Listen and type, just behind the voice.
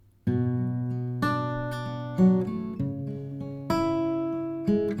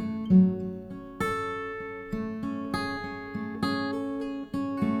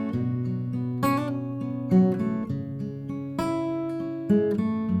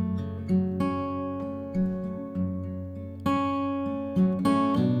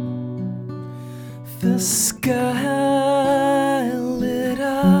sky lit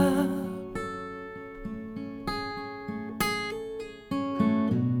up.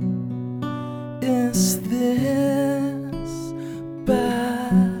 Is this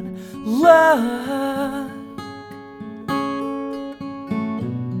bad luck?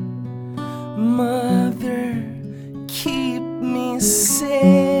 Mother, keep me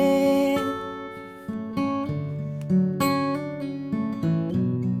safe.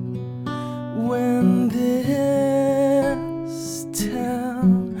 When this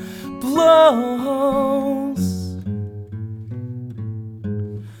town blows,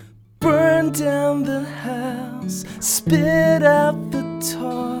 burn down the house, spit out the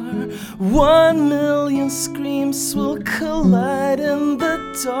tar. 1,000,000 screams will collide in the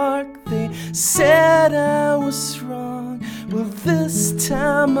dark. They said I was wrong, well this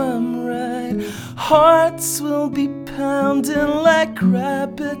time I'm right. Hearts will be pounding like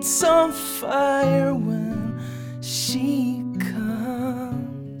rabbits on fire when she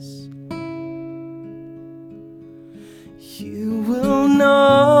comes. You will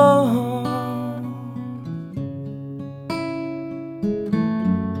know.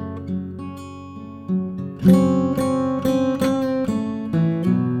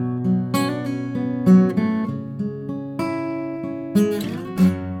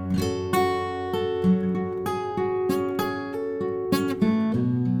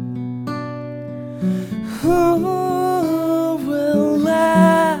 Who will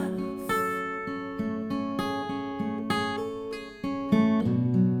laugh?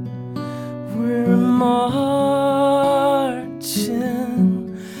 We're marching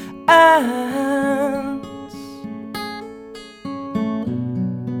ants,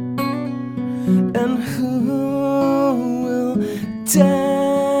 and who will dance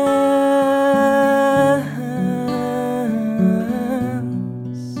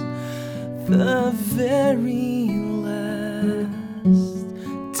the very last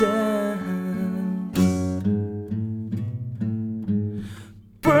dance?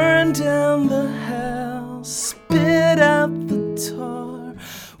 Burn down the house, spit out the tar.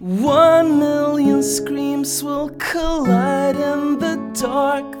 1,000,000 screams will collide in the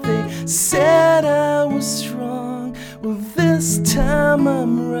dark. They said I was wrong, well this time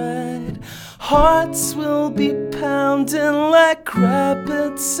I'm right. Hearts will be pounding like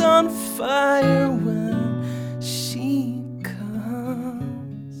rabbits on fire when she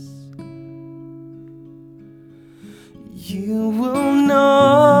comes. You will know.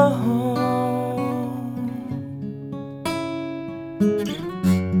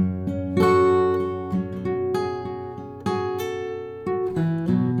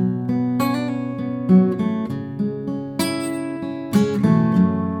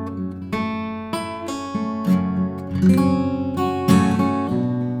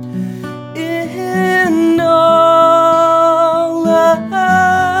 In all of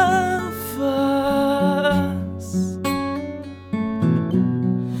us,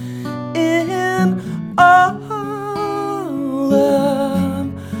 in all of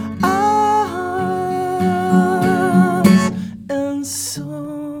us, and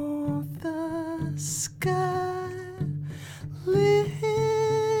so the sky lit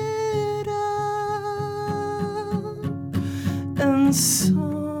up, and so